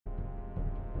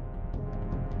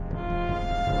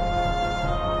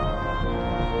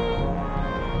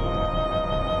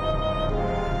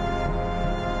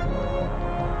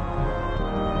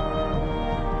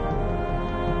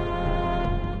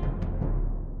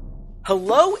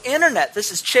Hello, Internet.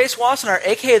 This is Chase Wassenaar,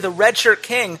 a.k.a. the Red Shirt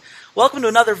King. Welcome to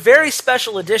another very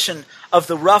special edition of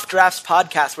the Rough Drafts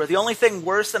podcast, where the only thing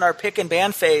worse than our pick and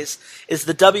ban phase is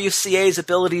the WCA's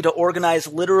ability to organize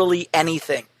literally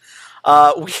anything.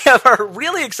 We are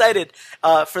really excited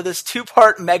for this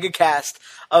two-part megacast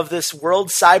of this World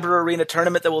Cyber Arena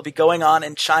tournament that will be going on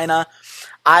in China.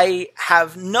 I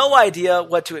have no idea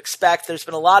what to expect. There's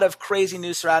been a lot of crazy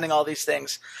news surrounding all these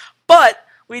things. But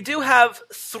we do have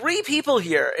three people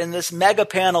here in this mega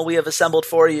panel we have assembled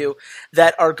for you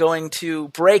that are going to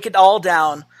break it all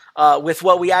down with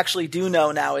what we actually do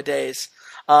know nowadays.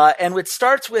 And it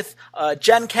starts with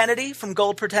Jen Kennedy from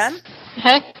Gold Per 10.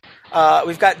 Hey.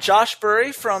 We've got Josh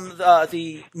Burry from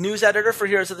the news editor for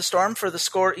Heroes of the Storm for the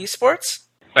Score Esports.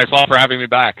 Thanks all for having me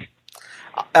back.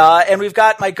 And we've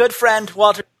got my good friend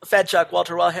Walter Fedchuk.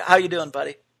 Walter, how you doing,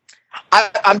 buddy?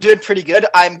 I'm doing pretty good.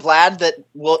 I'm glad that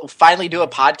we'll finally do a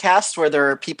podcast where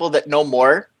there are people that know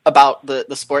more about the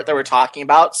sport that we're talking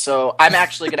about. So I'm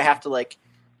actually going to have to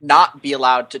not be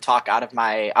allowed to talk out of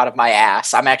my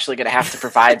ass. I'm actually going to have to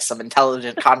provide some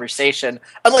intelligent conversation,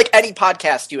 unlike any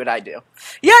podcast you and I do.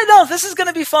 Yeah, no, this is going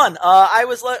to be fun. I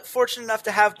was fortunate enough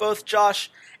to have both Josh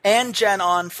and Jen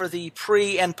on for the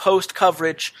pre and post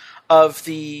coverage of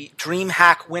the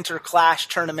DreamHack Winter Clash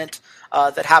tournament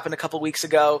that happened a couple weeks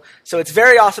ago. So it's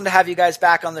very awesome to have you guys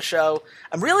back on the show.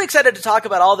 I'm really excited to talk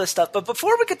about all this stuff. But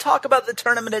before we could talk about the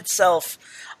tournament itself,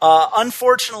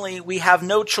 unfortunately, we have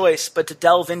no choice but to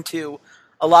delve into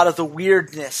a lot of the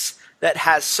weirdness that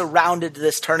has surrounded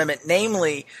this tournament.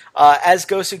 Namely, as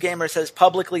Gosu Gamers has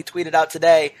publicly tweeted out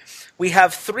today, we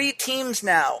have three teams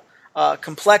now,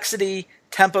 Complexity,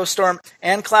 Tempo Storm,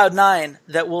 and Cloud9,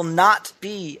 that will not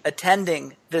be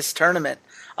attending this tournament.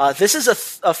 This is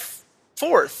a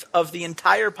fourth of the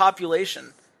entire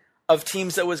population of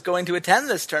teams that was going to attend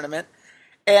this tournament.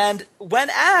 And when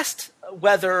asked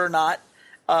whether or not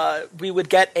we would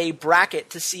get a bracket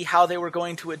to see how they were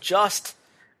going to adjust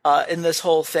in this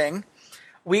whole thing,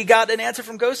 we got an answer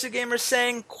from Gosu Gamers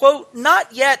saying, quote,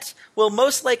 "Not yet. We'll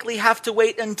most likely have to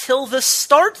wait until the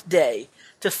start day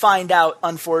to find out,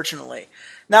 unfortunately."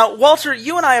 Now, Walter,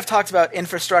 you and I have talked about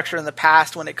infrastructure in the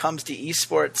past when it comes to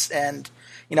esports and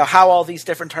how all these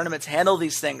different tournaments handle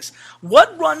these things.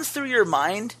 What runs through your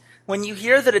mind when you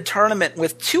hear that a tournament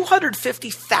with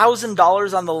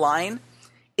 $250,000 on the line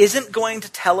isn't going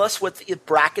to tell us what the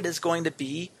bracket is going to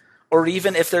be, or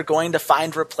even if they're going to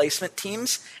find replacement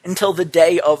teams until the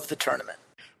day of the tournament?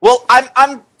 Well,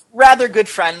 I'm rather good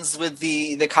friends with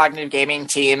the Cognitive Gaming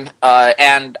team,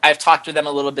 and I've talked to them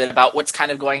a little bit about what's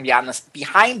kind of going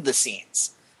behind the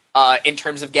scenes in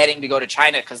terms of getting to go to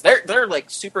China, because they're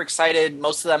super excited.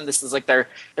 Most of them, this is their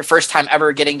first time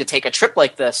ever getting to take a trip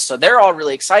like this, so they're all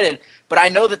really excited. But I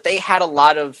know that they had a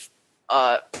lot of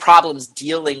problems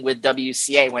dealing with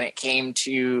WCA when it came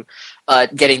to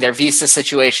getting their visa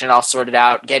situation all sorted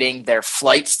out, getting their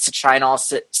flights to China all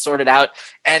sorted out.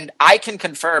 And I can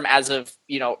confirm, as of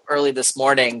early this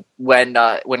morning, when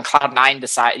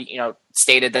Cloud9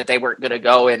 stated that they weren't going to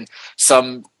go, in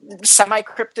some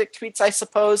semi-cryptic tweets, I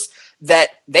suppose, that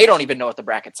they don't even know what the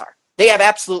brackets are. They have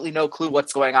absolutely no clue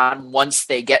what's going on once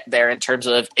they get there, in terms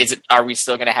of, are we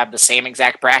still going to have the same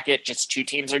exact bracket? Just two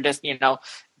teams are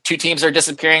two teams are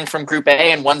disappearing from Group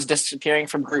A and one's disappearing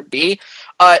from Group B.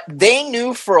 They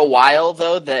knew for a while,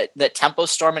 though, that Tempo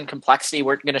Storm and Complexity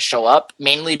weren't going to show up,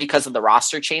 mainly because of the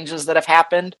roster changes that have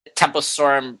happened. Tempo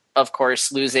Storm, of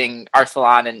course, losing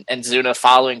Arthalon and Zuna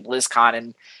following BlizzCon,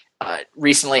 and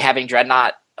recently having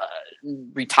Dreadnought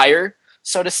retire,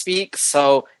 so to speak.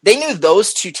 So they knew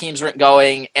those two teams weren't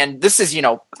going, and this is,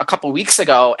 a couple weeks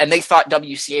ago, and they thought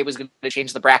WCA was going to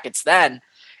change the brackets then.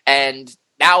 And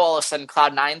now all of a sudden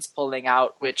Cloud9's pulling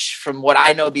out, which from what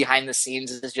I know behind the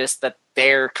scenes is just that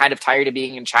they're kind of tired of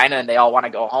being in China and they all want to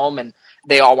go home and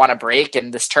they all want to break,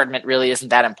 and this tournament really isn't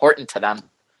that important to them.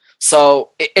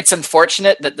 So it's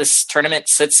unfortunate that this tournament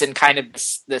sits in kind of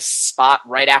this spot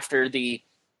right after the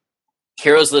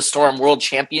Heroes of the Storm World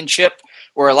Championship,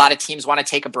 where a lot of teams want to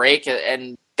take a break,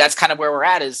 and that's kind of where we're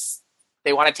at, is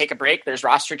they want to take a break. There's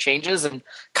roster changes, and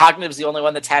Cognitive's the only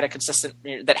one that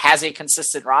has a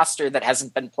consistent roster that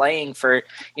hasn't been playing for,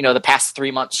 the past 3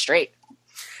 months straight.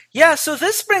 Yeah, so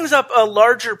this brings up a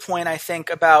larger point, I think,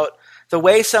 about the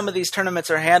way some of these tournaments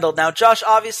are handled. Now, Josh,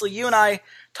 obviously you and I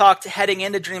talked heading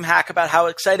into DreamHack about how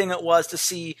exciting it was to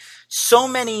see so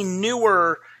many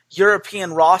newer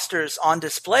European rosters on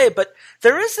display. But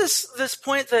there is this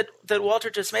point that Walter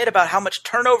just made about how much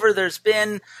turnover there's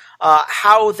been,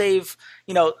 how they've,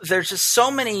 there's just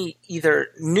so many either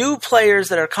new players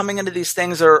that are coming into these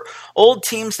things or old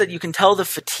teams that you can tell the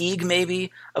fatigue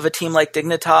maybe of a team like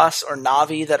Dignitas or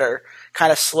Na'Vi that are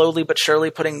kind of slowly but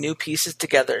surely putting new pieces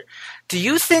together. Do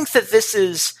you think that this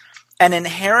is an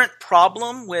inherent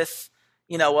problem with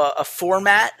a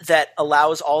format that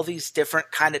allows all these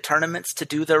different kind of tournaments to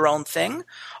do their own thing?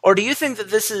 Or do you think that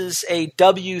this is a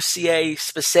WCA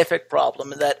specific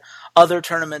problem and that other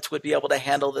tournaments would be able to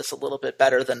handle this a little bit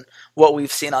better than what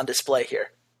we've seen on display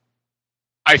here?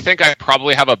 I think I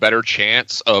probably have a better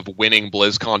chance of winning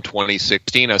BlizzCon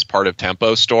 2016 as part of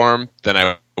Tempo Storm than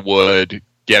I would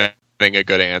getting a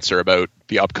good answer about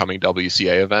the upcoming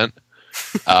WCA event.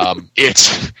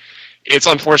 It's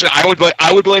unfortunate. I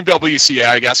would blame WCA,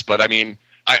 I guess, but I mean,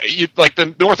 like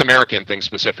the North American thing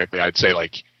specifically, I'd say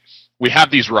like we have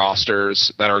these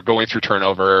rosters that are going through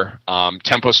turnover.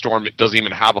 Tempo Storm doesn't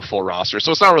even have a full roster,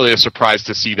 so it's not really a surprise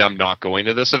to see them not going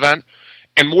to this event.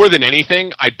 And more than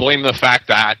anything, I blame the fact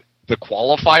that the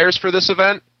qualifiers for this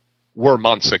event were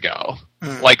months ago.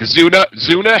 Like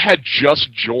Zuna had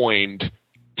just joined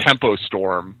Tempo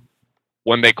Storm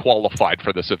when they qualified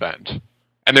for this event.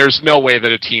 And there's no way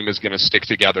that a team is going to stick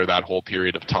together that whole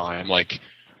period of time. Like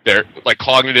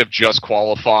Cognitive just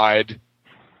qualified,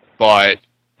 but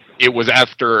it was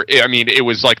it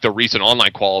was like the recent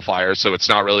online qualifier, so it's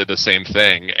not really the same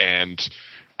thing. And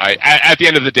at the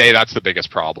end of the day, that's the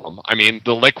biggest problem. I mean,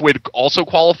 the Liquid also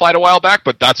qualified a while back,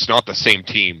 but that's not the same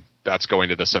team that's going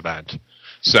to this event.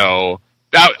 So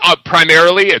that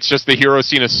primarily, it's just the hero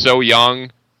scene is so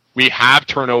young. We have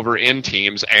turnover in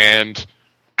teams, and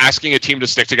asking a team to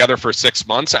stick together for 6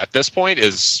 months at this point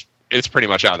it's pretty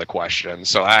much out of the question.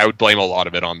 So I would blame a lot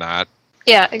of it on that.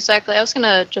 Yeah, exactly. I was going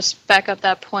to just back up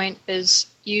that point. This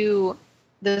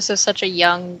is such a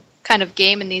young kind of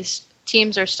game, and these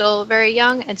teams are still very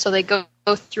young, and so they go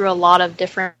through a lot of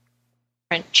different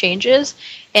changes,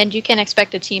 and you can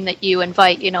expect a team that you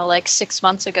invite, like 6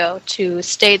 months ago to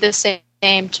stay the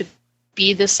same, to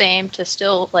be the same, to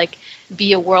still like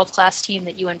be a world-class team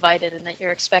that you invited and that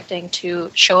you're expecting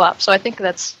to show up. So I think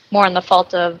that's more on the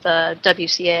fault of the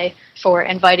WCA for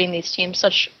inviting these teams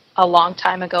such a long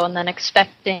time ago and then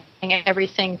expecting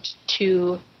everything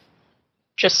to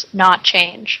just not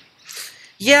change.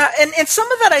 Yeah, and some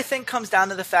of that I think comes down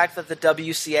to the fact that the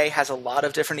WCA has a lot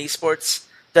of different esports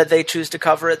that they choose to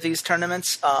cover at these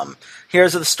tournaments.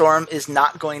 Heroes of the Storm is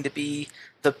not going to be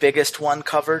the biggest one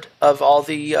covered of all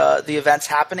the events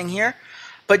happening here.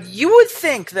 But you would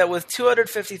think that with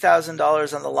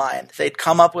 $250,000 on the line, they'd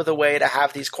come up with a way to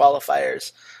have these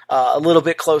qualifiers a little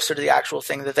bit closer to the actual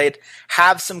thing, that they'd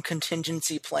have some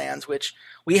contingency plans, which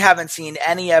we haven't seen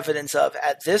any evidence of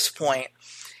at this point.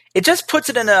 It just puts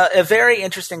it in a very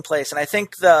interesting place, and I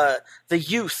think the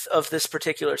youth of this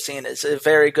particular scene is a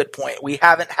very good point. We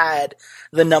haven't had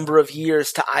the number of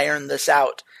years to iron this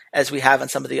out as we have in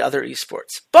some of the other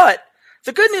esports. But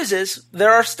the good news is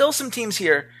there are still some teams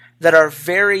here that are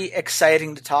very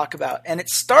exciting to talk about, and it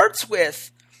starts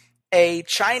with a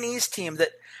Chinese team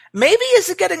that maybe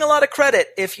isn't getting a lot of credit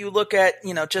if you look at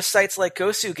just sites like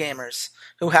Gosu Gamers,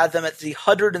 who had them at the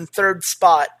 103rd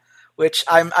spot, which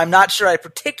I'm not sure I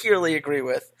particularly agree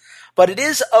with. But it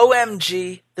is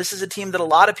OMG. This is a team that a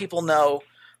lot of people know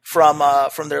from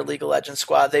their League of Legends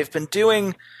squad. They've been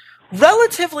doing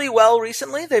relatively well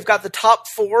recently. They've got the top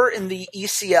 4 in the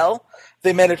ECL.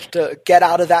 They managed to get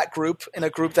out of that group in a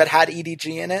group that had EDG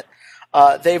in it.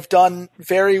 They've done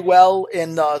very well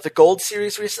in the Gold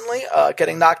Series recently,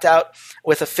 getting knocked out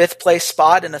with a 5th place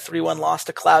spot and a 3-1 loss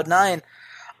to Cloud9.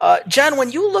 Jen,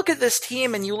 when you look at this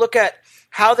team and you look at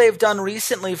how they've done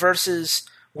recently versus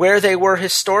where they were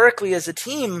historically as a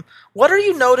team, what are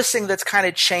you noticing that's kind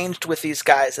of changed with these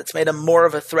guys that's made them more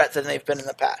of a threat than they've been in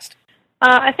the past?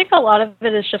 I think a lot of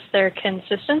it is just their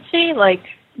consistency. Like,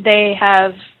 they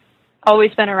have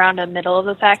always been around a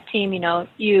middle-of-the-pack team.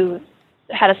 You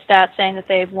had a stat saying that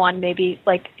they've won maybe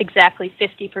like exactly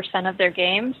 50% of their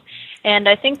games. And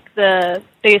I think the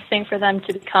biggest thing for them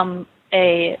to become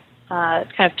a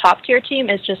kind of top-tier team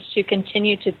is just to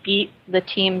continue to beat the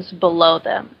teams below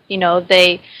them.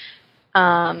 They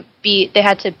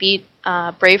had to beat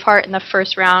Braveheart in the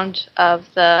first round of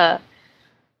the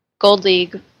Gold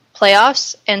League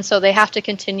playoffs, and so they have to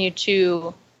continue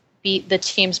to beat the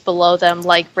teams below them,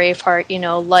 like Braveheart,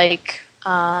 like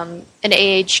an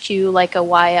AHQ, like a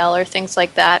YL, or things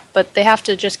like that. But they have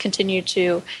to just continue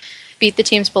to beat the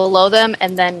teams below them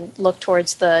and then look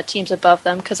towards the teams above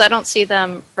them, because I don't see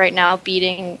them right now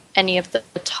beating any of the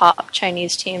top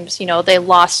Chinese teams. They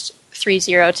lost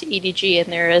 3-0 to EDG,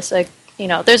 and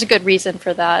there's a good reason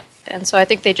for that. And so I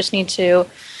think they just need to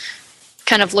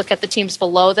kind of look at the teams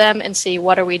below them and see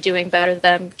what are we doing better than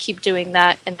them, keep doing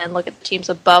that, and then look at the teams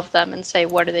above them and say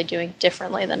what are they doing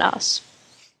differently than us.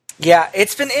 Yeah,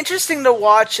 it's been interesting to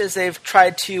watch as they've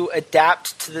tried to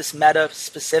adapt to this meta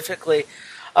specifically.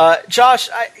 Josh,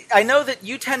 I know that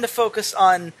you tend to focus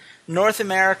on North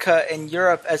America and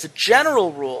Europe as a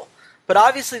general rule, but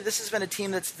obviously this has been a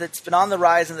team that's been on the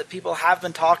rise and that people have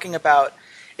been talking about.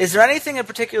 Is there anything in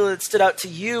particular that stood out to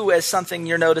you as something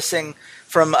you're noticing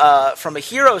from a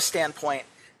hero standpoint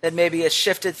that maybe has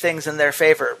shifted things in their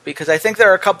favor? Because I think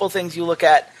there are a couple things you look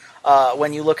at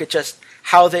when you look at just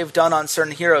how they've done on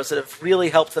certain heroes that have really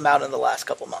helped them out in the last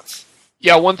couple months.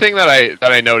 Yeah, one thing that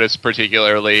I noticed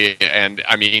particularly, and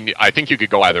I mean, I think you could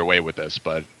go either way with this,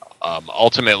 but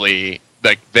ultimately,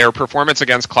 like their performance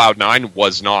against Cloud9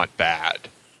 was not bad.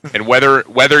 And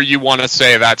whether you want to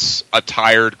say that's a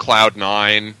tired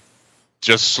Cloud9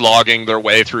 just slogging their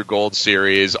way through Gold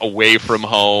Series, away from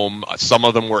home, some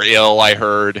of them were ill, I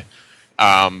heard,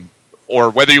 or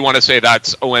whether you want to say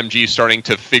that's OMG starting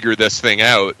to figure this thing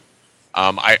out,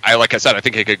 I like I said, I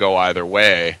think it could go either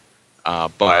way.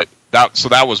 But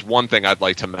that was one thing I'd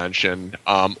like to mention.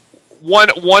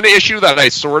 One issue that I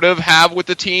sort of have with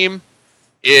the team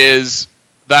is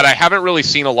that I haven't really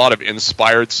seen a lot of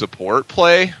inspired support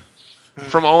play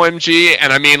from OMG,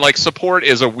 and I mean, like, support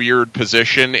is a weird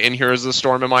position in Heroes of the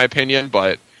Storm, in my opinion,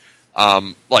 but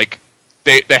like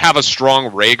they have a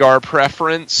strong Rhaegar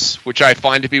preference, which I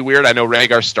find to be weird. I know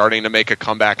Rhaegar's starting to make a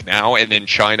comeback now, and in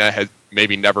China has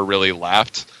maybe never really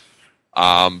left.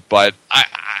 But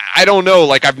I don't know.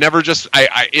 Like, I've never just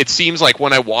it seems like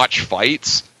when I watch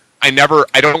fights, I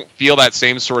don't feel that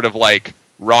same sort of like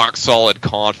rock solid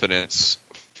confidence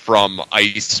from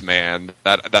Iceman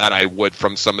that I would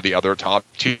from some of the other top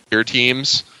tier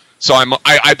teams. So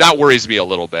that worries me a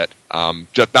little bit.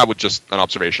 That was just an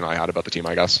observation I had about the team,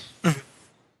 I guess.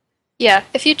 Yeah,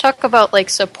 if you talk about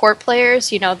like support players,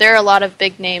 there are a lot of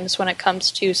big names when it comes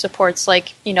to supports.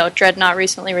 Like Dreadnought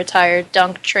recently retired,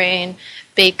 Dunk Train,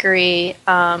 Bakery.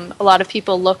 A lot of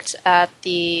people looked at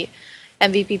the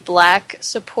MVP Black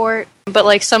support, but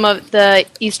like some of the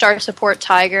E-Star support,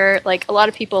 Tiger, like a lot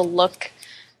of people look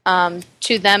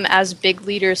to them as big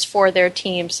leaders for their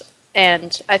teams,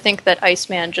 and I think that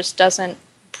Iceman just doesn't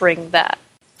bring that.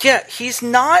 Yeah,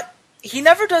 he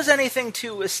never does anything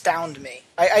to astound me.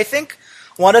 I think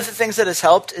one of the things that has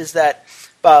helped is that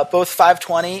both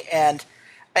 520 and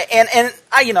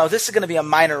this is going to be a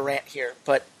minor rant here,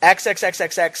 but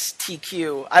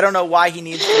XXXXXTQ, I don't know why he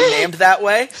needs to be named that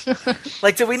way.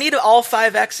 Like, do we need all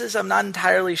 5 X's? I'm not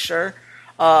entirely sure.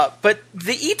 But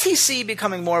the ETC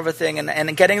becoming more of a thing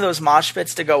and getting those mosh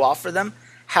pits to go off for them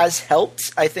has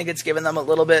helped. I think it's given them a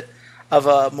little bit of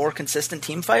a more consistent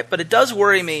team fight, but it does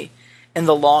worry me in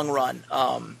the long run.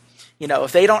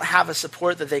 If they don't have a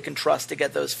support that they can trust to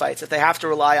get those fights, if they have to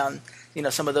rely on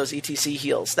some of those ETC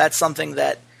heals, that's something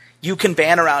that you can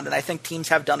ban around, and I think teams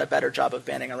have done a better job of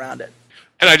banning around it.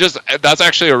 And that's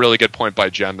actually a really good point by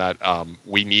Jen, that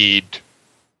we need,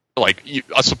 like,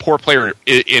 a support player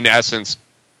in essence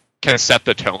can set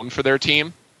the tone for their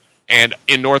team. And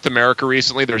in North America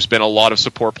recently, there's been a lot of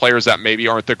support players that maybe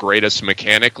aren't the greatest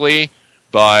mechanically,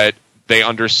 but they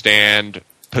understand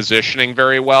positioning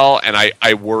very well, and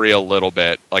I worry a little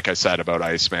bit, like I said, about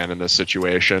Iceman in this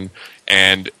situation.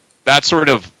 And that sort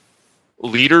of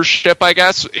leadership, I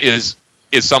guess, is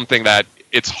something that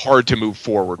it's hard to move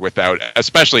forward without,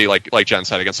 especially like Jen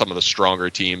said, against some of the stronger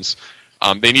teams.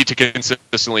 They need to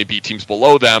consistently beat teams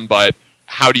below them, but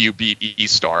how do you beat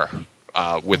E-Star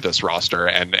with this roster?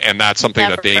 And that's something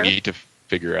that they need to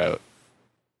figure out.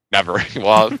 Never.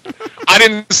 Well, I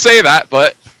didn't say that,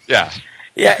 but yeah.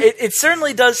 Yeah, it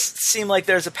certainly does seem like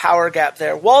there's a power gap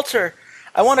there. Walter,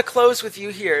 I want to close with you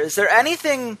here. Is there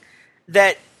anything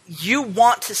that you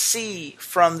want to see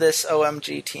from this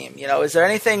OMG team? Is there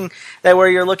anything that where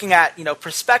you're looking at,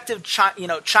 prospective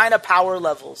China power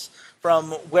levels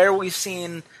from where we've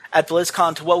seen at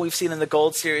BlizzCon to what we've seen in the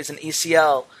Gold Series and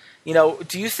ECL?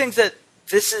 Do you think that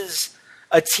this is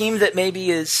a team that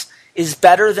maybe is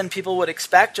better than people would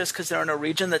expect just because they're in a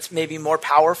region that's maybe more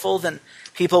powerful than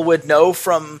people would know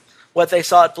from what they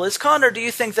saw at BlizzCon? Or do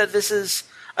you think that this is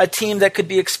a team that could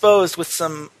be exposed with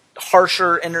some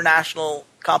harsher international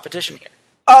competition here?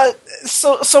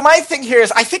 So my thing here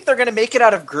is I think they're going to make it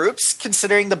out of groups,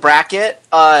 considering the bracket.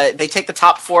 They take the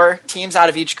top 4 teams out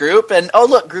of each group, and oh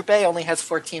look, Group A only has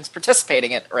 4 teams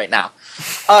participating in it right now.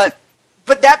 But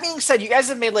But that being said, you guys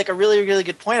have made like a really, really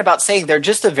good point about saying they're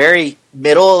just a very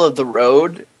middle of the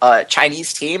road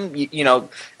Chinese team.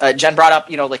 Jen brought up,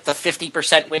 like the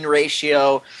 50% win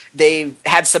ratio. They've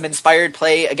had some inspired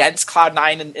play against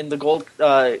Cloud9 in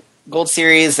the Gold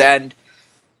Series, and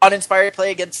uninspired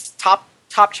play against top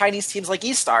Chinese teams like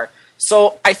eStar.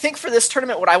 So I think for this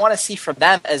tournament, what I want to see from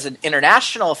them as an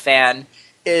international fan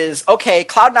is, okay,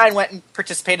 Cloud9 went and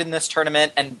participated in this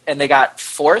tournament, and they got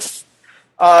fourth.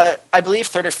 I believe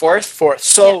third or fourth. Fourth.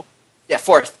 So, yeah,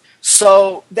 fourth.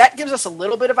 So that gives us a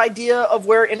little bit of idea of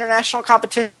where international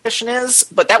competition is,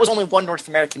 but that was only one North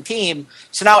American team.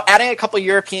 So now adding a couple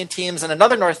European teams and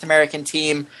another North American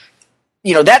team,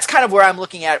 that's kind of where I'm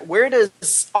looking at. Where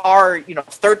does our,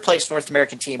 third place North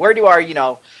American team, where do our,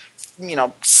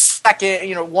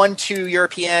 second, 1, 2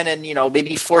 European and,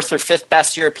 maybe fourth or fifth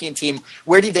best European team,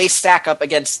 where do they stack up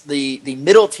against the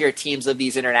middle tier teams of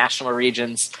these international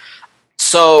regions?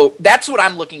 So that's what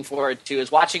I'm looking forward to,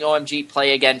 is watching OMG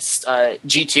play against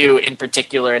G2 in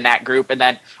particular in that group. And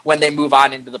then when they move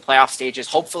on into the playoff stages,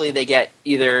 hopefully they get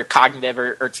either Cognitive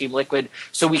or Team Liquid.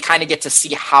 So we kind of get to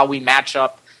see how we match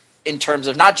up in terms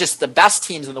of not just the best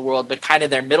teams in the world, but kind of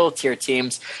their middle tier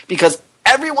teams. Because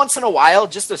every once in a while,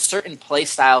 just a certain play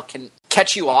style can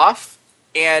catch you off.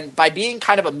 And by being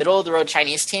kind of a middle of the road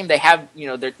Chinese team, they have,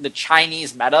 the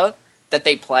Chinese meta that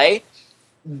they play.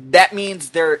 That means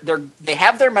they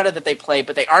have their meta that they play,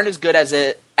 but they aren't as good at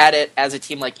it as a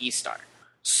team like eStar.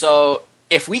 So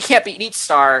if we can't beat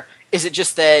eStar, is it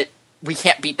just that we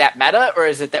can't beat that meta, or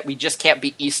is it that we just can't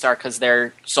beat eStar because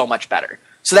they're so much better?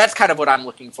 So that's kind of what I'm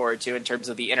looking forward to in terms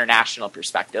of the international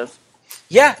perspective.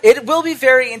 Yeah, it will be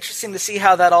very interesting to see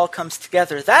how that all comes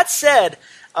together. That said,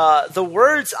 the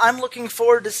words "I'm looking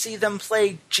forward to see them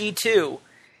play G2"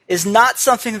 is not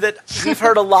something that we've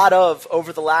heard a lot of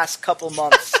over the last couple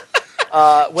months.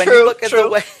 When you look at the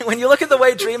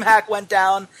way DreamHack went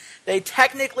down, they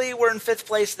technically were in fifth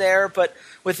place there, but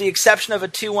with the exception of a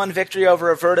 2-1 victory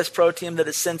over a Virtus Pro team that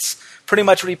has since pretty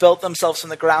much rebuilt themselves from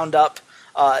the ground up,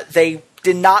 they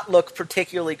did not look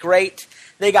particularly great.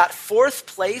 They got fourth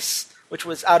place, which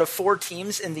was out of 4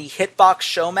 teams in the Hitbox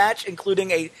show match,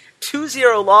 including a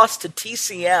 2-0 loss to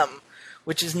TCM,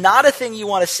 which is not a thing you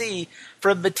want to see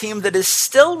from a team that is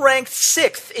still ranked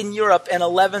 6th in Europe and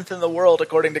 11th in the world,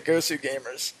 according to Gosu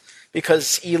Gamers,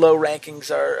 because ELO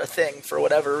rankings are a thing for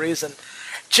whatever reason.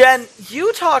 Jen,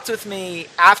 you talked with me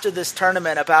after this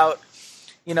tournament about,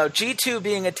 G2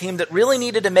 being a team that really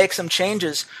needed to make some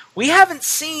changes. We haven't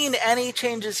seen any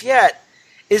changes yet.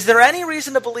 Is there any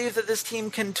reason to believe that this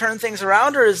team can turn things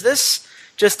around, or is this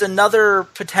just another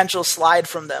potential slide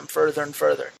from them further and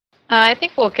further? I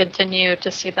think we'll continue to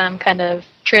see them kind of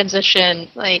transition,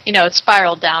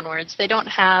 spiral downwards. They don't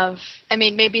have,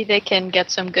 maybe they can get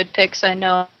some good picks. I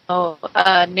know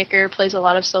Nicker plays a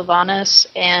lot of Sylvanas,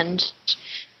 and,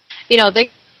 they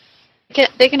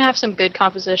can have some good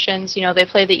compositions. They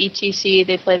play the ETC,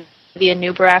 they play the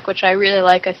Anubarak, which I really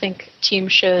like. I think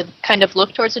teams should kind of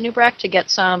look towards Anubarak to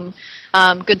get some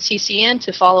good CC in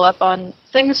to follow up on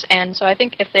things. And so I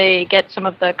think if they get some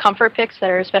of the comfort picks that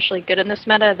are especially good in this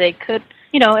meta, they could,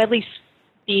 at least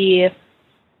be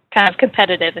kind of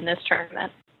competitive in this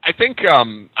tournament. I think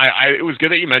it was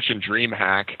good that you mentioned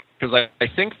DreamHack, because I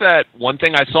think that one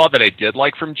thing I saw that I did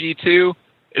like from G2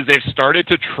 is they've started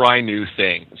to try new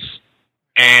things.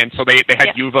 And so they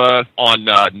had Yuva on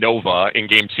Nova in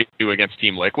Game 2 against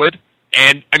Team Liquid.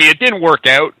 And, it didn't work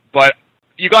out, but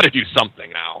you got to do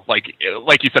something now. Like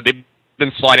you said, they've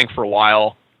been sliding for a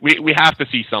while. We have to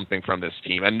see something from this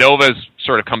team. And Nova's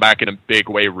sort of come back in a big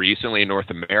way recently in North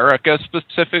America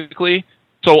specifically.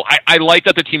 So I like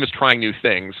that the team is trying new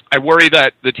things. I worry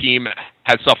that the team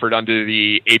has suffered under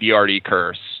the ADRD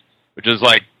curse, which is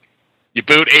like, you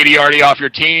boot ADRD off your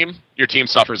team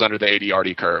suffers under the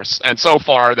ADRD curse. And so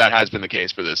far, that has been the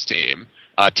case for this team.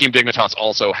 Team Dignitas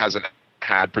also hasn't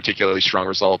had particularly strong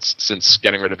results since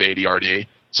getting rid of ADRD.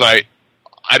 So I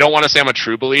don't want to say I'm a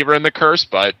true believer in the curse,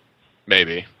 but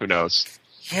maybe. Who knows?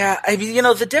 Yeah,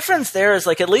 the difference there is,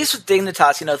 at least with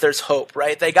Dignitas, there's hope,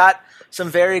 right? They got some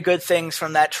very good things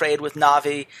from that trade with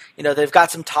Navi. They've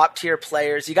got some top-tier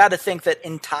players. You got to think that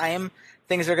in time,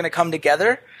 things are going to come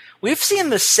together. We've seen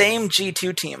the same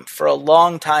G2 team for a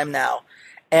long time now,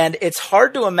 and it's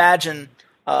hard to imagine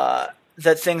that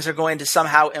things are going to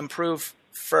somehow improve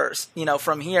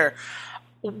from here,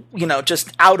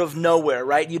 just out of nowhere,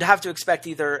 right? You'd have to expect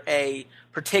either a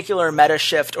particular meta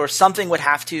shift or something would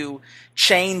have to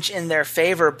change in their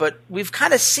favor, but we've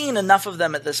kind of seen enough of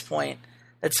them at this point.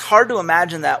 It's hard to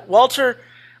imagine that. Walter,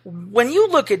 when you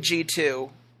look at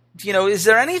G2, is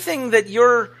there anything that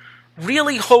you're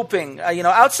really hoping,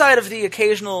 outside of the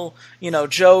occasional,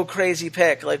 Joe crazy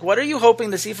pick, like what are you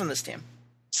hoping to see from this team?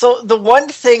 So the one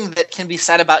thing that can be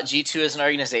said about G2 as an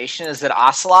organization is that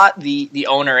Ocelot, the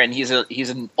owner, and he's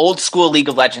an old school League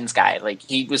of Legends guy. Like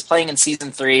he was playing in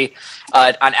Season 3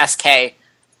 on SK,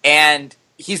 and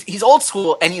he's old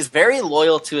school and he's very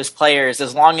loyal to his players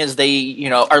as long as they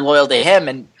are loyal to him.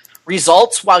 And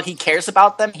results, while he cares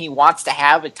about them, he wants to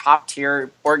have a top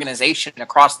tier organization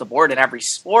across the board in every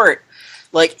sport.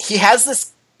 Like he has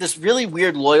this really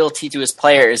weird loyalty to his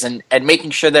players and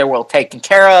making sure they're well taken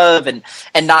care of and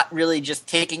not really just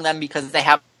taking them because they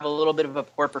have a little bit of a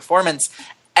poor performance.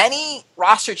 Any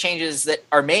roster changes that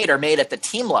are made at the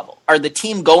team level. Are the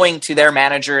team going to their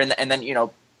manager and then,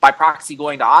 by proxy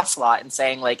going to Ocelot and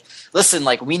saying, like, listen,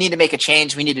 like, we need to make a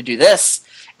change, we need to do this.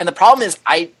 And the problem is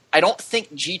I don't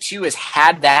think G2 has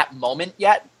had that moment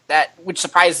yet, which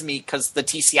surprises me because the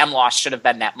TCM loss should have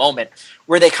been that moment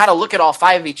where they kind of look at all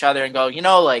five of each other and go,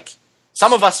 like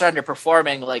some of us are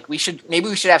underperforming. Like we should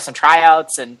have some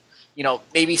tryouts and,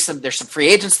 maybe there's some free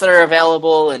agents that are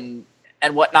available and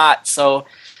whatnot. So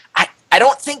I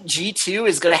don't think G2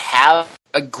 is going to have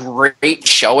a great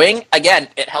showing. Again,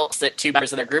 it helps that two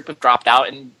members of their group have dropped out,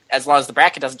 and as long as the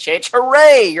bracket doesn't change,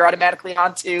 hooray, you're automatically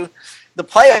onto the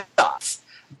playoffs.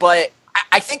 But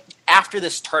I think after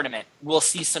this tournament, we'll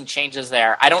see some changes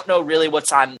there. I don't know really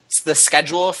what's on the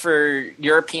schedule for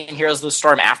European Heroes of the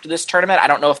Storm after this tournament. I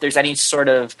don't know if there's any sort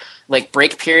of like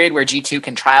break period where G2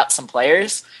 can try out some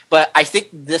players. But I think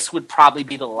this would probably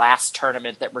be the last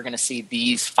tournament that we're going to see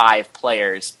these five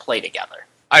players play together.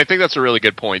 I think that's a really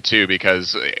good point, too,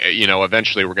 because,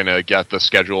 eventually we're going to get the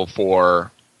schedule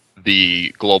for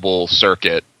the global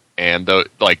circuit. And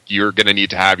you're going to need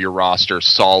to have your roster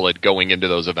solid going into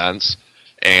those events.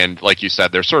 And like you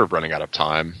said, they're sort of running out of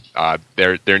time.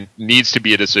 There needs to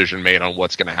be a decision made on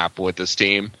what's going to happen with this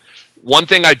team. One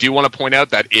thing I do want to point out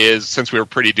that is, since we were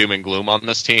pretty doom and gloom on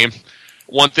this team,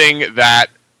 one thing that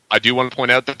I do want to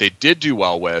point out that they did do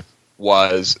well with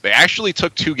was they actually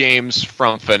took 2 games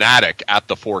from Fnatic at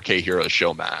the 4K Heroes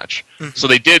show match. Mm-hmm. So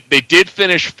they did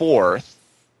finish 4th,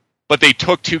 but they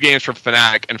took 2 games from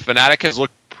Fnatic, and Fnatic has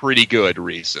looked pretty good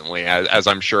recently, as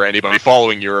I'm sure anybody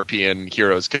following European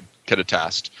Heroes could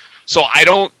attest. So I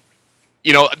don't,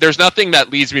 there's nothing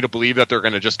that leads me to believe that they're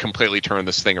going to just completely turn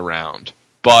this thing around.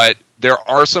 But there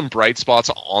are some bright spots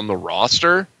on the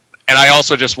roster, and I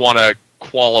also just want to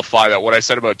qualify that what I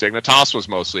said about Dignitas was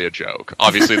mostly a joke.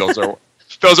 Obviously, those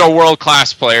are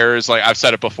world-class players. Like I've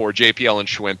said it before, JPL and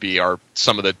Schwimpy are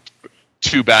some of the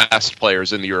 2 best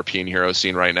players in the European hero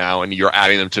scene right now, and you're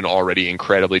adding them to an already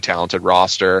incredibly talented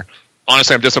roster.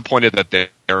 Honestly, I'm disappointed that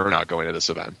they're not going to this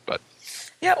event, but.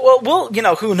 Yeah, well,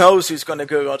 who knows who's going to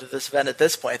go to this event at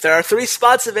this point? There are 3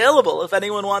 spots available. If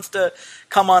anyone wants to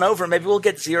come on over, maybe we'll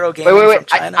get Zero Gaming from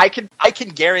China. I can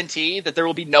guarantee that there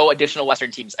will be no additional Western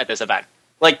teams at this event.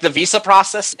 Like the visa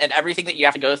process and everything that you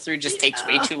have to go through just takes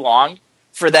way too long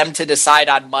for them to decide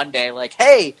on Monday. Like,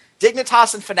 hey,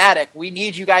 Dignitas and Fnatic, we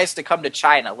need you guys to come to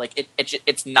China. Like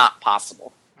it's not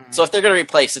possible. Mm-hmm. So if they're going to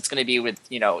replace, it's going to be with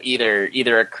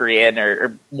either a Korean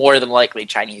or more than likely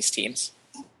Chinese teams.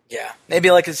 Yeah,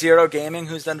 maybe like a Zero Gaming,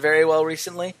 who's done very well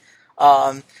recently.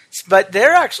 But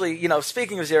they're actually,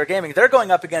 speaking of Zero Gaming, they're going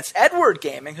up against Edward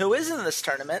Gaming, who is in this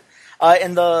tournament,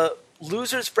 in the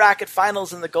losers bracket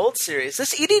finals in the Gold Series.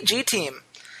 This EDG team,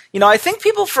 I think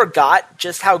people forgot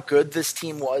just how good this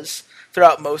team was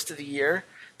throughout most of the year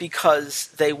because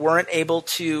they weren't able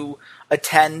to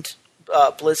attend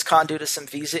BlizzCon due to some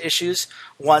visa issues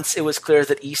once it was clear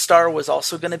that E-Star was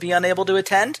also going to be unable to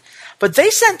attend. But they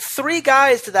sent 3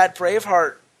 guys to that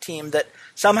Braveheart team that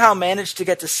somehow managed to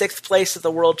get to 6th place at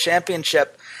the World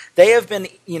Championship. They have been,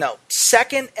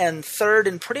 2nd and 3rd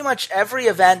in pretty much every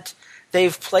event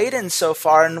they've played in so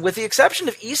far. And with the exception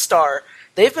of E-Star,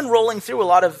 they've been rolling through a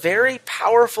lot of very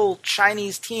powerful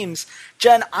Chinese teams.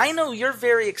 Jen, I know you're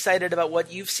very excited about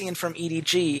what you've seen from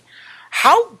EDG.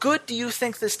 How good do you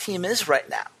think this team is right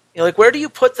now? Where do you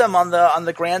put them on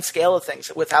the grand scale of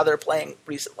things with how they're playing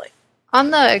recently?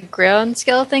 On the grand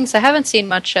scale of things, I haven't seen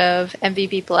much of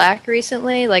MVP Black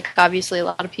recently. Obviously, a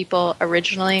lot of people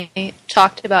originally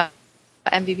talked about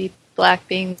MVP Black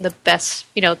being the best,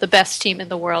 the best team in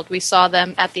the world. We saw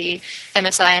them at the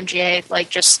MSI MGA,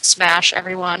 just smash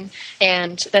everyone,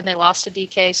 and then they lost to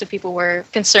DK, so people were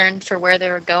concerned for where they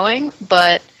were going,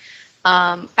 but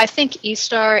I think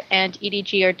E-Star and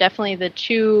EDG are definitely the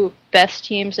 2 best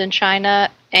teams in China,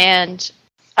 and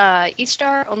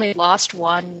E-Star only lost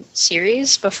 1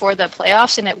 series before the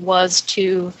playoffs, and it was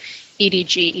to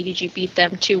EDG. EDG beat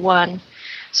them 2-1.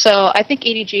 So I think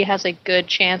EDG has a good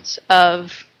chance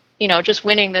of, just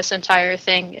winning this entire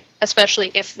thing.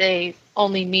 especially if they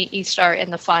only meet E-Star in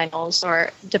the finals,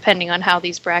 or depending on how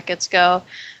these brackets go.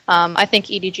 I think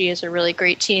EDG is a really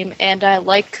great team, and I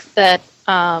like that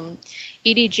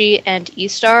EDG and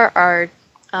E-Star are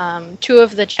two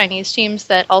of the Chinese teams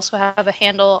that also have a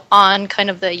handle on kind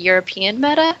of the European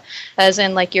meta, as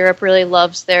in like Europe really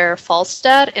loves their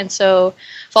Falstad, and so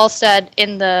Falstad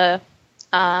in the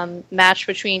match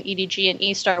between EDG and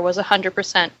E-Star was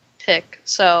 100% pick.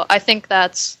 So I think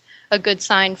that's a good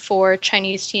sign for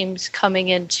Chinese teams coming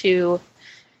into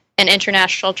an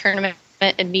international tournament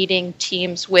and meeting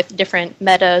teams with different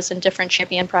metas and different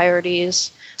champion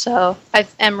priorities. So I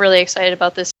am really excited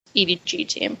about this EDG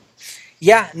team.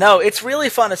 Yeah, no, it's really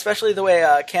fun, especially the way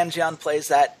Kanjian plays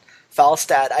that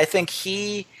Falstad. I think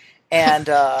he and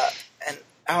oh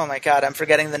my god, I'm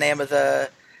forgetting the name of the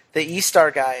E-Star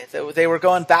guy. They were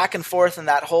going back and forth in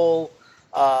that whole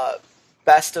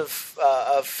best of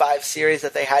 5 series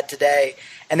that they had today,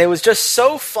 and it was just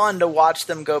so fun to watch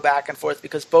them go back and forth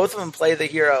because both of them play the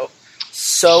hero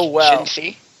so well.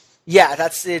 Jinxie? Yeah,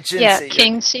 that's the Jinxie. Yeah,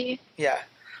 King C. Yeah.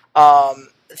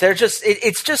 They're just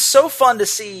it's just so fun to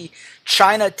see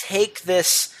China take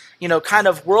this, kind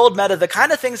of world meta, the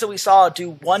kind of things that we saw do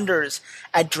wonders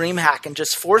at DreamHack, and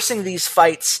just forcing these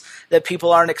fights that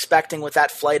people aren't expecting with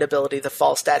that flight ability the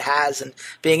Falstad has, and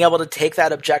being able to take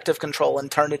that objective control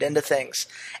and turn it into things.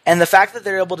 And the fact that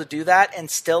they're able to do that and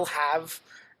still have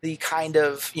the kind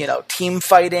of, team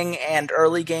fighting and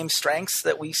early game strengths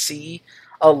that we see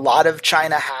a lot of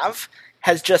China have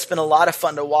has just been a lot of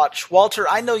fun to watch. Walter,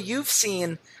 I know you've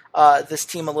seen this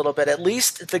team a little bit, at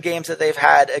least the games that they've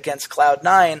had against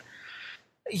Cloud9.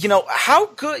 How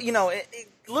good,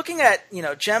 looking at,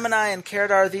 Gemini and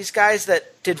Karadar, these guys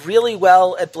that did really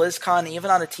well at BlizzCon,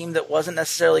 even on a team that wasn't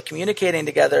necessarily communicating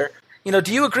together,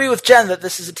 do you agree with Jen that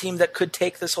this is a team that could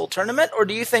take this whole tournament? Or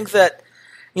do you think that,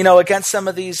 against some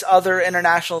of these other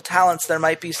international talents, there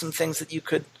might be some things that you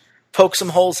could poke some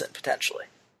holes in potentially?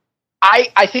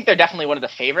 I think they're definitely one of the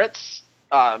favorites.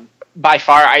 By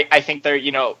far, I think they're,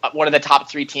 one of the top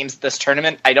 3 teams at this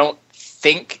tournament. I don't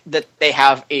think that they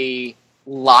have a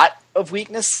lot of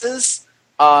weaknesses.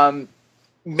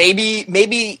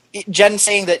 Maybe Jen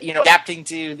saying that, adapting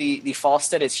to the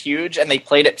Falstad is huge, and they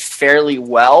played it fairly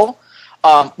well,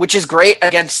 which is great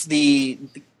against the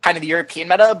kind of the European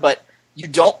meta, but you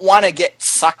don't want to get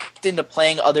sucked into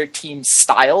playing other teams'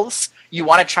 styles. You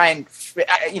want to try and,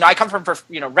 I come from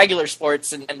regular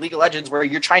sports and League of Legends where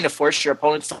you're trying to force your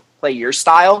opponents to play your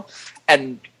style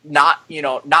and not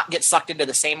get sucked into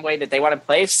the same way that they want to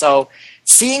play. So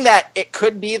seeing that it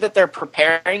could be that they're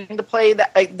preparing to play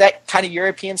that kind of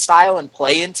European style and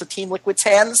play into Team Liquid's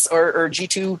hands or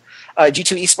G2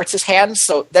 Esports' hands.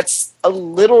 So that's a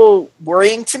little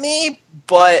worrying to me,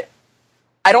 but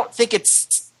I don't think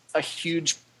it's a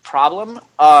huge problem.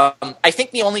 I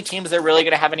think the only teams they're really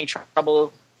going to have any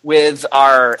trouble with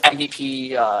are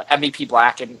MVP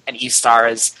Black and E-Star,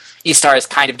 as E-Star has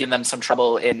kind of given them some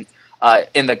trouble in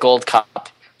the Gold Cup.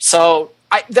 So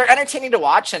they're entertaining to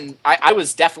watch, and I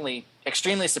was definitely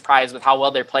extremely surprised with how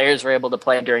well their players were able to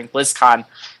play during BlizzCon.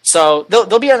 So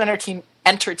they'll be an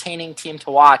entertaining team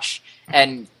to watch,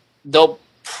 and they'll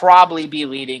probably be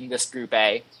leading this Group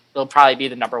A. They'll probably be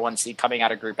the number 1 seed coming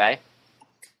out of Group A.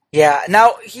 Yeah.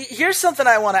 Now, here's something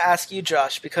I want to ask you,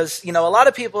 Josh, because, a lot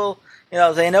of people,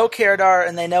 they know Karadar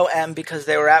and they know M because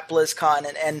they were at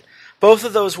BlizzCon, and both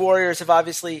of those warriors have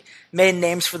obviously made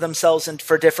names for themselves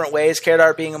for different ways.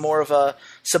 Karadar being more of a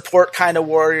support kind of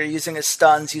warrior, using his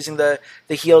stuns, using the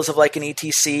heals of like an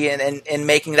ETC and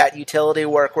making that utility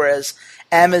work, whereas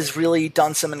M has really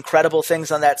done some incredible things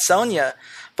on that Sonya.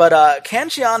 But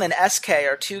Kanjian and SK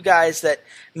are 2 guys that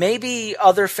maybe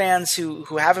other fans who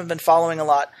haven't been following a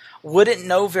lot wouldn't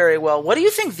know very well. What do you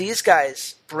think these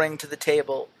guys bring to the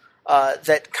table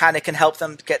that kind of can help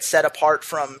them get set apart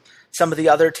from some of the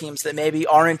other teams that maybe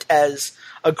aren't as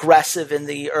aggressive in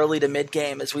the early to mid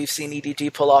game as we've seen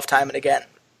EDG pull off time and again?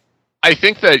 I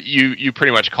think that you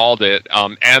pretty much called it.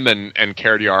 M and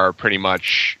Karadar are pretty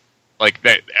much like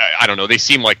that. I don't know. They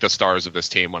seem like the stars of this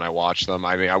team when I watch them.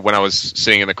 I mean, when I was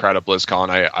sitting in the crowd at BlizzCon,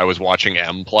 I was watching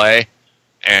M play,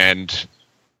 and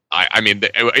I mean,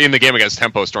 in the game against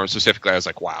Tempo Storm specifically, I was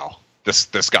like, wow,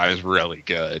 this guy is really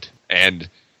good. And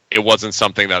it wasn't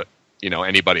something that,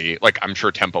 anybody, like, I'm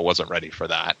sure Tempo wasn't ready for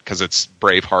that, because it's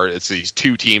Braveheart. It's these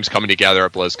 2 teams coming together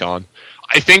at BlizzCon.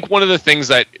 I think one of the things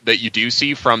that you do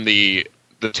see from the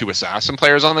 2 Assassin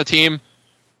players on the team,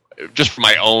 just from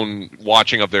my own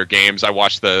watching of their games, I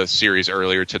watched the series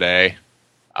earlier today,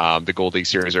 the Gold League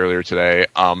series earlier today.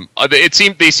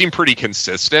 They seem pretty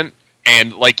consistent,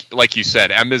 and like you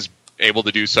said, M is able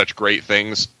to do such great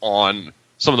things on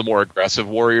some of the more aggressive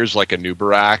warriors like a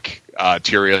Nubarak,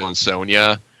 Tyrael, and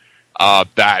Sonya,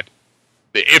 that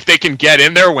if they can get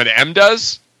in there when M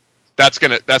does, that's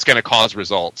gonna cause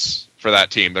results for that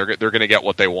team. They're gonna get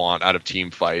what they want out of team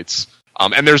fights,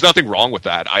 and there's nothing wrong with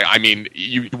that. I mean,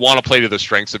 you want to play to the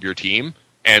strengths of your team,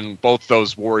 and both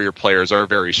those warrior players are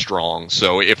very strong.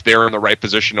 So if they're in the right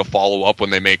position to follow up when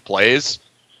they make plays,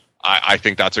 I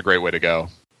think that's a great way to go.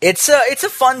 It's a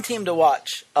fun team to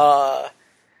watch.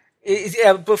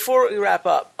 Before we wrap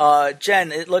up,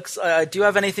 Jen, it looks. Do you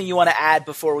have anything you want to add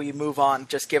before we move on?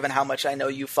 Just given how much I know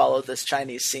you follow this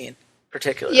Chinese scene,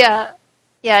 particularly. Yeah.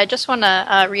 I just want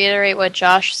to reiterate what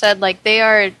Josh said. Like, they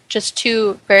are just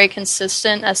two very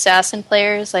consistent assassin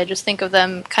players. I just think of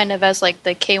them kind of as like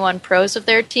the K1 pros of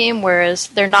their team, whereas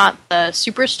they're not the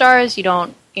superstars. You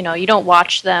don't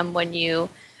watch them when you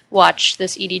watch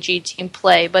this EDG team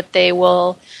play, but they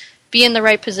will be in the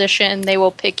right position. They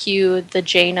will pick you the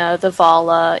Jaina, the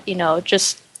Vala,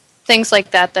 just things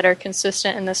like that are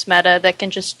consistent in this meta that can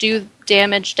just do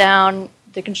damage down.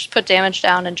 They can just put damage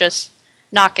down and just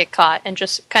not get caught and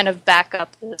just kind of back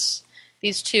up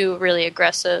these two really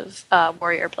aggressive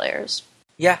warrior players.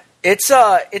 Yeah, it's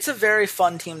a very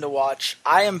fun team to watch.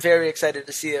 I am very excited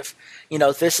to see if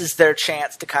this is their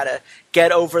chance to kind of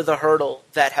get over the hurdle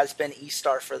that has been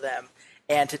E-Star for them,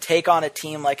 and to take on a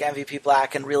team like MVP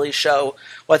Black and really show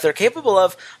what they're capable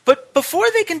of. But before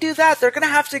they can do that, they're going to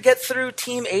have to get through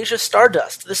Team Asia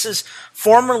Stardust. This is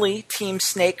formerly Team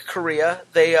Snake Korea.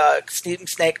 Team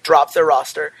Snake dropped their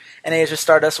roster, and Asia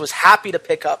Stardust was happy to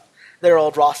pick up their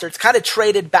old roster. It's kind of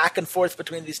traded back and forth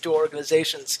between these two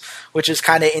organizations, which is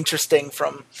kind of interesting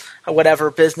from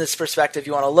whatever business perspective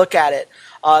you want to look at it.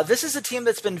 This is a team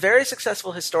that's been very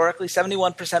successful historically,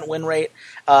 71% win rate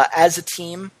as a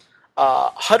team.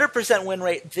 100% win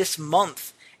rate this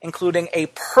month, including a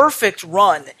perfect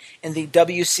run in the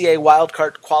WCA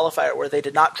wildcard qualifier where they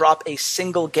did not drop a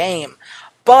single game.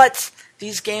 But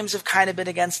these games have kind of been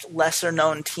against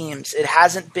lesser-known teams. It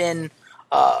hasn't been...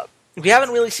 we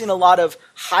haven't really seen a lot of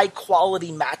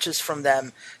high-quality matches from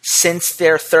them since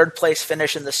their third-place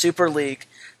finish in the Super League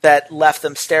that left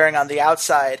them staring on the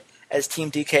outside as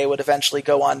Team DK would eventually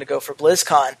go on to go for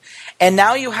BlizzCon. And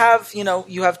now you have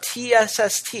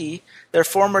TSST, their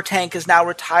former tank is now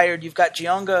retired. You've got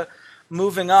Gionga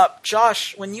moving up.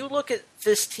 Josh, when you look at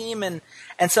this team and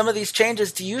some of these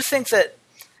changes, do you think that,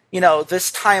 this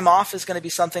time off is going to be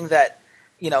something that,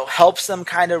 helps them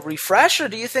kind of refresh? Or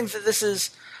do you think that this is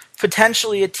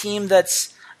potentially a team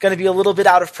that's going to be a little bit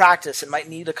out of practice and might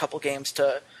need a couple games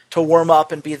to warm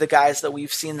up and be the guys that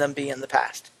we've seen them be in the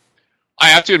past? I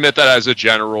have to admit that as a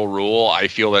general rule, I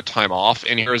feel that time off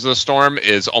in Heroes of the Storm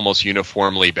is almost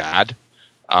uniformly bad.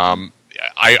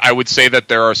 I would say that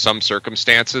there are some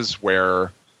circumstances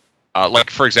where,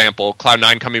 like for example,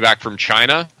 Cloud9 coming back from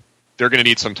China, they're going to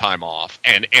need some time off.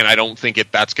 And I don't think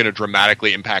that's going to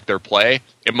dramatically impact their play.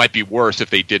 It might be worse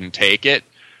if they didn't take it.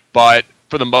 But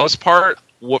for the most part,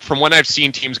 from when I've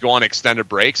seen teams go on extended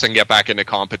breaks and get back into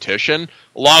competition,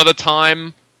 a lot of the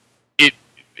time,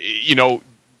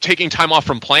 taking time off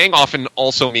from playing often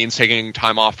also means taking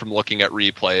time off from looking at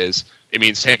replays. It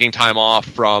means taking time off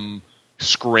from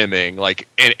scrimming.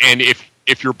 And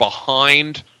if you're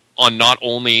behind on not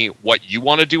only what you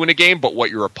want to do in a game, but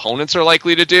what your opponents are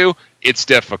likely to do, it's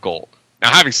difficult.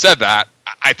 Now, having said that,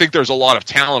 I think there's a lot of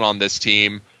talent on this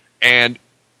team, and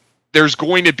there's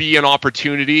going to be an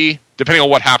opportunity, depending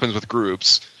on what happens with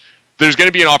groups, there's going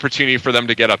to be an opportunity for them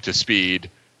to get up to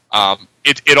speed.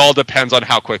 It all depends on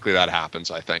how quickly that happens,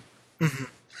 I think. Mm-hmm.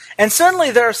 And certainly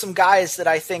there are some guys that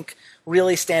I think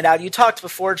really stand out. You talked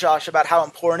before, Josh, about how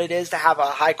important it is to have a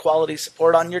high-quality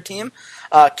support on your team.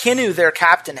 Kinu, their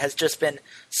captain, has just been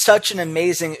such an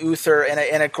amazing Uther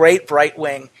and a great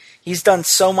Brightwing. He's done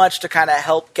so much to kind of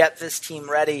help get this team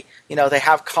ready. They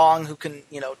have Kong who can,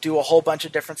 do a whole bunch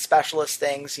of different specialist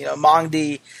things.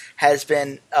 Mongdi has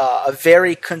been a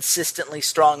very consistently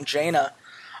strong Jaina.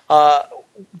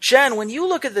 Jen, when you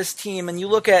look at this team and you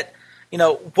look at,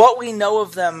 what we know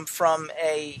of them from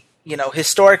a,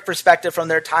 historic perspective from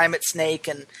their time at Snake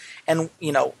and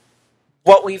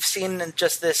what we've seen in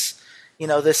just this,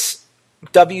 this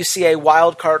WCA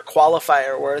wildcard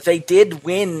qualifier where they did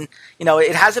win,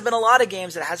 it hasn't been a lot of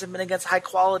games, it hasn't been against high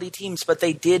quality teams, but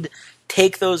they did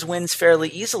take those wins fairly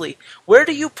easily. Where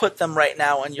do you put them right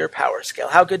now on your power scale?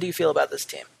 How good do you feel about this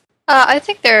team? I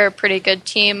think they're a pretty good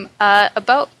team.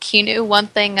 About Kinu, one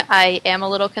thing I am a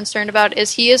little concerned about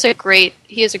is he is a great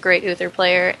Uther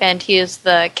player, and he is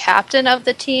the captain of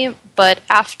the team. But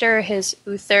after his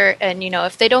Uther, and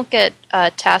if they don't get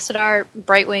Tassadar,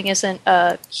 Brightwing isn't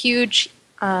a huge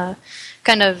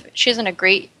she isn't a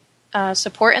great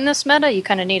support in this meta. You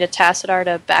kind of need a Tassadar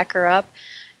to back her up.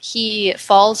 He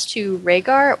falls to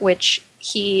Rhaegar, which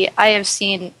I have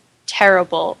seen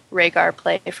terrible Rhaegar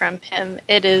play from him.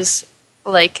 It is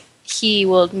like he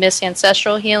will miss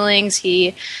ancestral healings.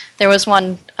 There was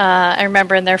one, I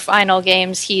remember in their final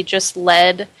games, he just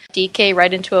led DK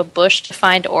right into a bush to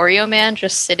find Oreo Man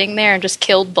just sitting there and just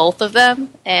killed both of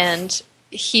them. And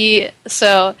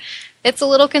so it's a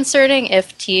little concerning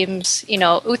if teams,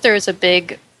 Uther is a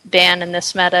big ban in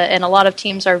this meta, and a lot of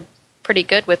teams are pretty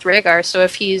good with Rhaegar. So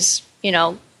if he's,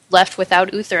 left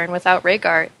without Uther and without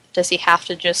Rhaegar, does he have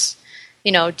to just,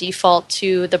 default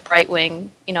to the Brightwing,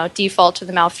 default to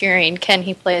the Malfurion? Can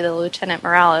he play the Lieutenant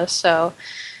Morales? So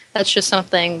that's just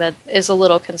something that is a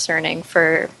little concerning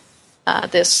for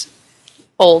this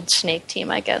old Snake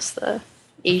team, I guess, the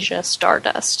Asia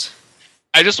Stardust.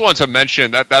 I just want to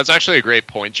mention that's actually a great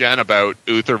point, Jen, about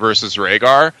Uther versus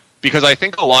Rhaegar, because I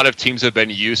think a lot of teams have been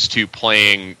used to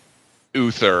playing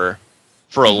Uther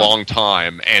for a long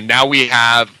time, and now we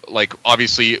have,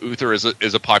 obviously Uther is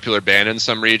a popular ban in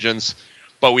some regions,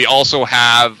 but we also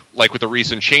have, with the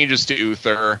recent changes to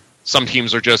Uther, some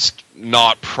teams are just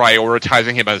not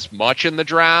prioritizing him as much in the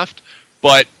draft.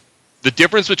 But the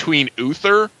difference between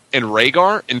Uther and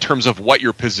Rhaegar in terms of what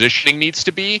your positioning needs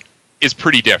to be is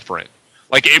pretty different.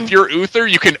 If you're Uther,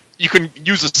 you can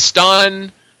use a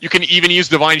stun, you can even use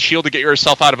Divine Shield to get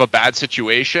yourself out of a bad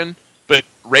situation. But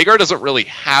Rhaegar doesn't really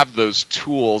have those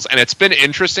tools, and it's been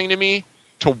interesting to me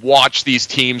to watch these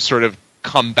teams sort of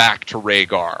come back to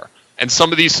Rhaegar. And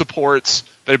some of these supports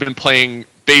that have been playing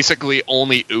basically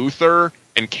only Uther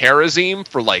and Kharazim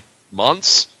for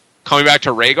months, coming back to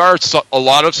Rhaegar, so a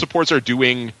lot of supports are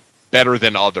doing better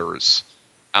than others.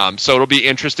 So it'll be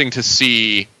interesting to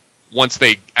see once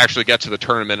they actually get to the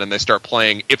tournament and they start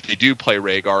playing, if they do play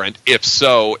Rhaegar, and if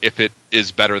so, if it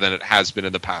is better than it has been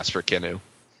in the past for Kinnu.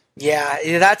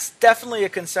 Yeah, that's definitely a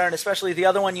concern, especially the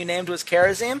other one you named was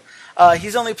Kharazim.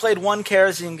 He's only played one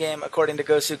Kharazim game, according to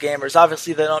Gosu Gamers.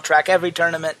 Obviously, they don't track every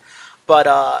tournament, but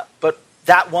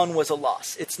that one was a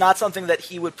loss. It's not something that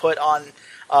he would put on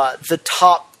the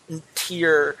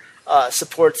top-tier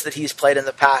supports that he's played in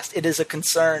the past. It is a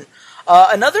concern.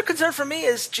 Another concern for me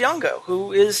is Jiango,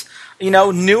 who is,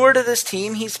 newer to this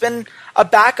team. He's been a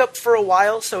backup for a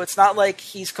while, so it's not like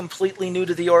he's completely new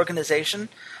to the organization.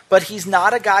 But he's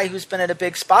not a guy who's been in a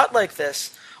big spot like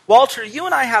this. Walter, you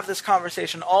and I have this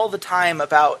conversation all the time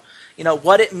about,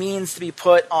 what it means to be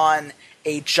put on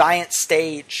a giant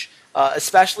stage,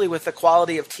 especially with the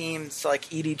quality of teams like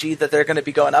EDG that they're going to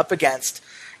be going up against.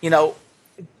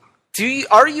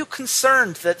 Are you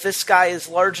concerned that this guy is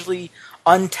largely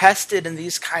untested in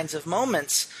these kinds of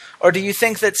moments? Or do you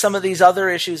think that some of these other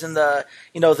issues in the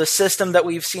system that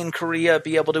we've seen Korea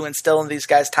be able to instill in these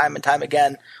guys time and time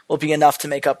again will be enough to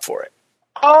make up for it?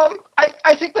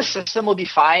 I think the system will be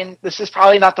fine. This is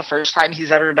probably not the first time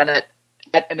he's ever been at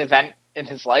an event in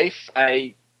his life.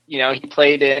 He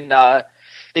played in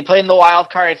they played in the wild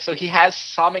card, so he has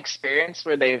some experience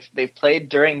where they've played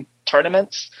during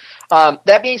tournaments.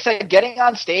 That being said, getting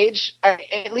on stage,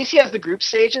 at least he has the group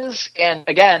stages, and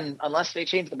again, unless they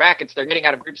change the brackets, they're getting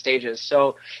out of group stages.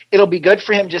 So it'll be good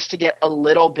for him just to get a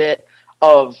little bit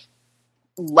of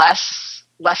less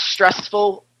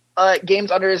stressful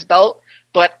games under his belt.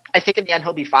 But I think in the end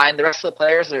he'll be fine. The rest of the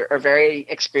players are very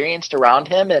experienced around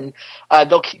him, and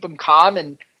they'll keep him calm.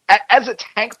 And as a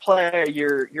tank player,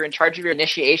 you're in charge of your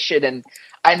initiation. And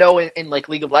I know in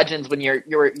League of Legends, when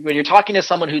you're talking to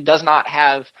someone who does not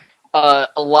have a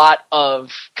lot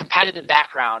of competitive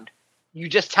background, you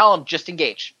just tell them, just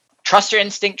engage. Trust your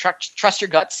instinct, trust your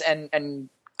guts, and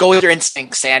go with your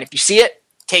instincts. And if you see it,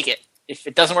 take it. If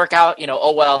it doesn't work out,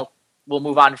 oh well, we'll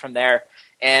move on from there.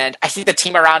 And I think the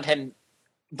team around him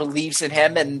believes in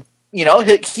him, and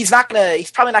he's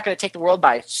probably not gonna take the world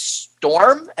by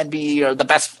storm and be the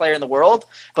best player in the world,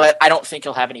 but I don't think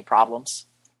he'll have any problems.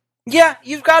 Yeah,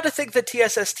 you've got to think that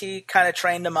TSST kind of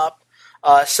trained him up.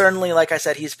 Certainly, like I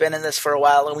said, he's been in this for a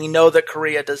while, and we know that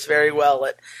Korea does very well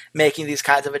at making these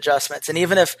kinds of adjustments. And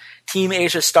even if Team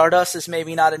Asia Stardust is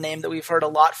maybe not a name that we've heard a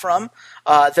lot from,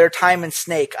 their time in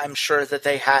Snake, I'm sure that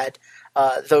they had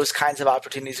those kinds of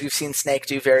opportunities. We've seen Snake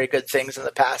do very good things in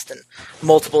the past in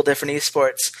multiple different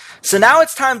esports. So now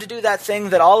it's time to do that thing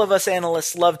that all of us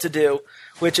analysts love to do,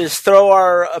 which is throw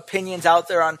our opinions out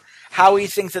there on how we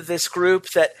think that this group,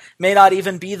 that may not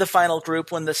even be the final group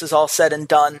when this is all said and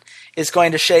done, is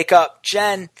going to shake up.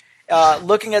 Jen,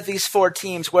 looking at these four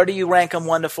teams, where do you rank them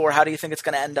 1 to 4? How do you think it's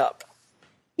going to end up?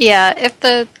 Yeah, if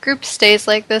the group stays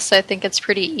like this, I think it's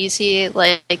pretty easy.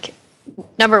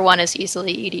 number one is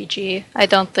easily EDG. I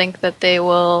don't think that they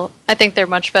will. I think they're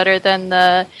much better than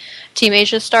the Team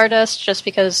Asia Stardust, just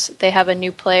because they have a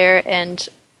new player, and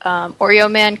Oreo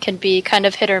Man can be kind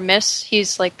of hit or miss.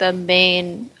 He's like the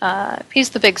main.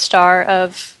 He's the big star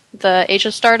of the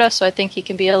Asia Stardust, so I think he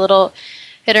can be a little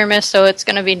hit or miss. So it's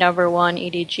going to be number one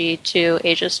EDG, 2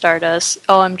 Asia Stardust,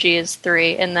 OMG is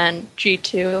 3, and then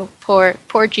G2. Poor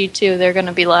G2, they're going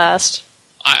to be last.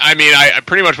 I mean, I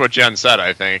pretty much what Jen said.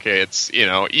 I think it's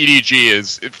EDG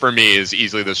is for me is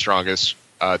easily the strongest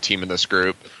team in this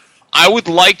group. I would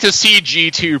like to see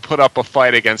G2 put up a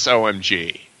fight against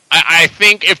OMG. I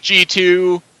think if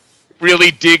G2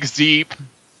 really digs deep,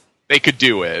 they could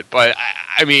do it. But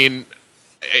I mean,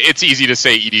 it's easy to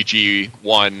say EDG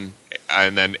 1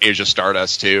 and then Asia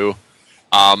Stardust 2.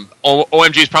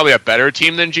 OMG is probably a better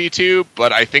team than G2,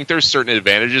 but I think there's certain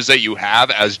advantages that you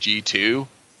have as G2.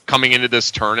 Coming into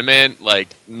this tournament, like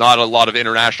not a lot of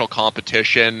international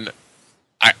competition.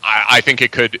 I think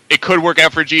it could work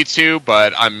out for G2,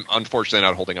 but I'm unfortunately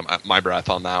not holding my breath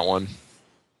on that one.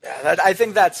 Yeah, I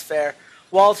think that's fair.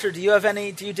 Walter, do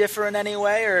you differ in any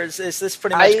way, or is this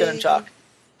pretty much good and chalk?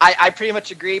 I pretty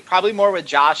much agree. Probably more with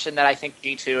Josh in that I think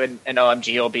G2 and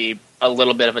OMG will be a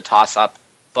little bit of a toss up,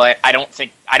 but I don't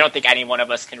think any one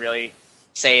of us can really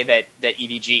say that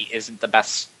EDG isn't the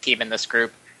best team in this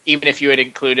group. Even if you had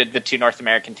included the 2 North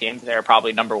American teams, they're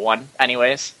probably number 1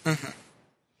 anyways. Mm-hmm.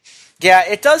 Yeah,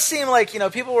 it does seem like,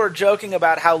 people were joking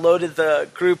about how loaded the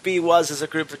Group B was as a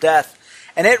group of death.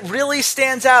 And it really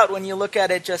stands out when you look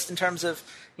at it just in terms of,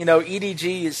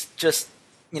 EDG is just,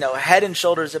 head and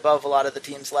shoulders above a lot of the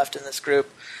teams left in this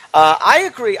group. I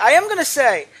agree. I am going to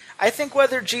say, I think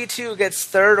whether G2 gets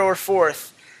 3rd or 4th,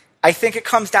 I think it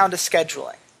comes down to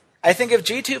scheduling. I think if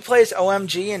G2 plays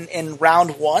OMG in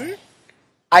round 1,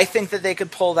 I think that they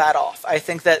could pull that off. I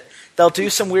think that they'll do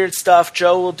some weird stuff.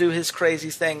 Joe will do his crazy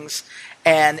things,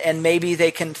 and maybe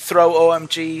they can throw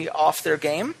OMG off their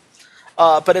game.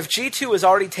 But if G2 has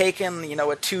already taken, a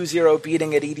 2-0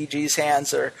 beating at EDG's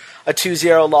hands or a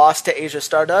 2-0 loss to Asia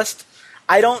Stardust,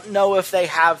 I don't know if they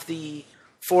have the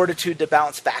fortitude to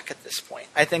bounce back at this point.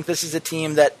 I think this is a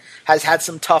team that has had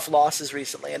some tough losses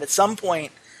recently, and at some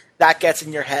point that gets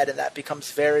in your head and that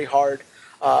becomes very hard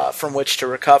from which to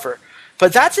recover.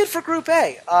 But that's it for Group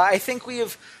A. I think we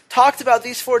have talked about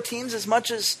these 4 teams as much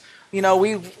as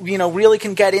we really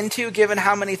can get into, given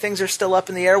how many things are still up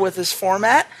in the air with this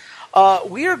format.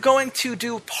 We are going to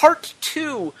do part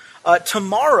 2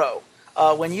 tomorrow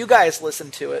when you guys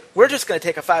listen to it. We're just going to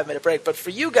take a 5-minute break, but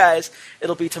for you guys,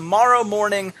 it'll be tomorrow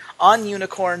morning on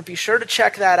Unicorn. Be sure to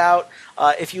check that out.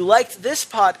 If you liked this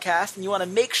podcast and you want to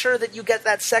make sure that you get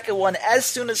that second one as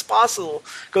soon as possible,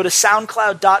 go to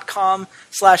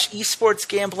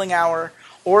soundcloud.com/esportsgamblinghour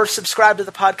or subscribe to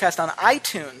the podcast on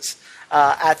iTunes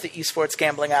at the Esports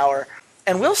Gambling Hour.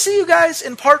 And we'll see you guys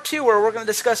in part 2 where we're going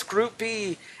to discuss Group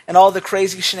B and all the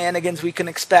crazy shenanigans we can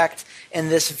expect in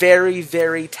this very,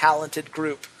 very talented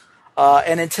group.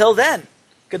 And until then,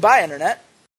 goodbye, Internet.